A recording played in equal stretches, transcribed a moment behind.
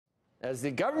As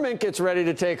the government gets ready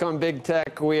to take on big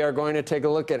tech, we are going to take a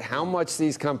look at how much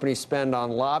these companies spend on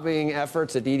lobbying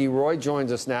efforts. Aditi Roy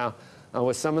joins us now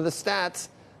with some of the stats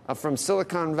from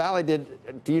Silicon Valley.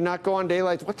 Do you not go on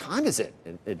daylight? What time is it,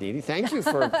 Aditi? Thank you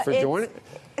for joining.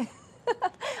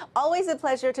 Always a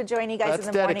pleasure to join you guys That's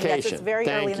in the morning. dedication. Yes, it's very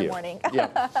early in the morning.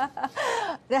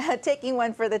 Yeah. Taking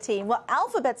one for the team. Well,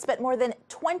 Alphabet spent more than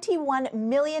 $21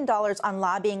 million on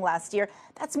lobbying last year.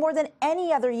 That's more than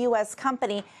any other U.S.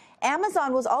 company.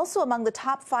 Amazon was also among the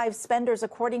top 5 spenders,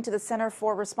 according to the Center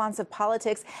for Responsive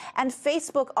Politics, and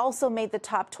Facebook also made the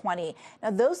top 20.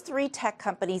 Now, those 3 tech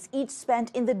companies each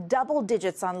spent in the double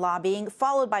digits on lobbying,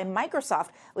 followed by Microsoft,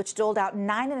 which doled out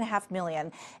 $9.5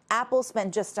 million. Apple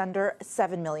spent just under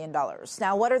 $7 million.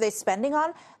 Now, what are they spending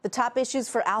on? The top issues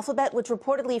for Alphabet, which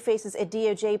reportedly faces a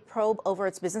DOJ probe over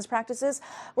its business practices,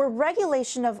 were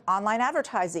regulation of online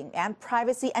advertising and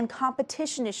privacy and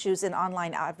competition issues in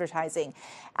online advertising.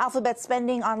 Alphabet's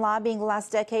spending on lobbying the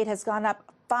last decade has gone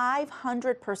up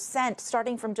 500%,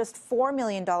 starting from just $4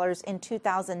 million in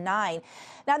 2009.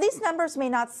 Now, these numbers may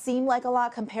not seem like a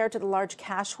lot compared to the large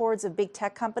cash hoards of big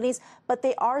tech companies, but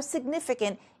they are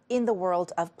significant in the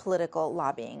world of political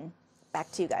lobbying. Back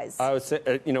to you guys. I would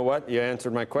say, you know what? You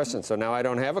answered my question. So now I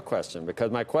don't have a question, because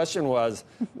my question was,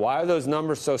 why are those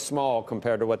numbers so small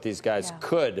compared to what these guys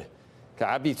could?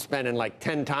 I'd be spending like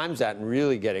 10 times that and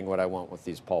really getting what I want with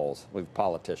these polls, with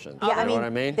politicians. Yeah, you know what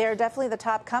I mean? They're definitely the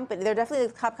top company. They're definitely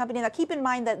the top company. Now, keep in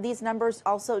mind that these numbers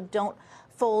also don't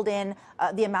fold in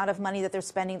the amount of money that they're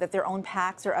spending, that their own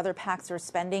PACs or other PACs are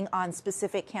spending on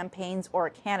specific campaigns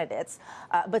or candidates.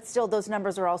 But still, those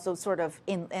numbers are also sort of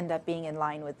end up being in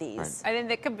line with these. Right. I think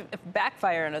they could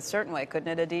backfire in a certain way, couldn't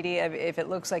it, Aditi? If it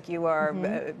looks like you are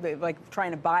like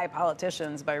trying to buy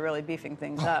politicians by really beefing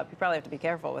things up, you probably have to be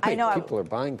careful with that. I know. People are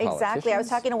buying politicians. Exactly. I was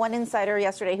talking to one insider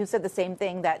yesterday who said the same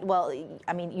thing, that, well,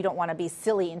 I mean, you don't want to be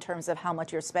silly in terms of how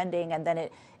much you're spending, and then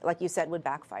it, like you said, would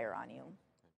backfire on you.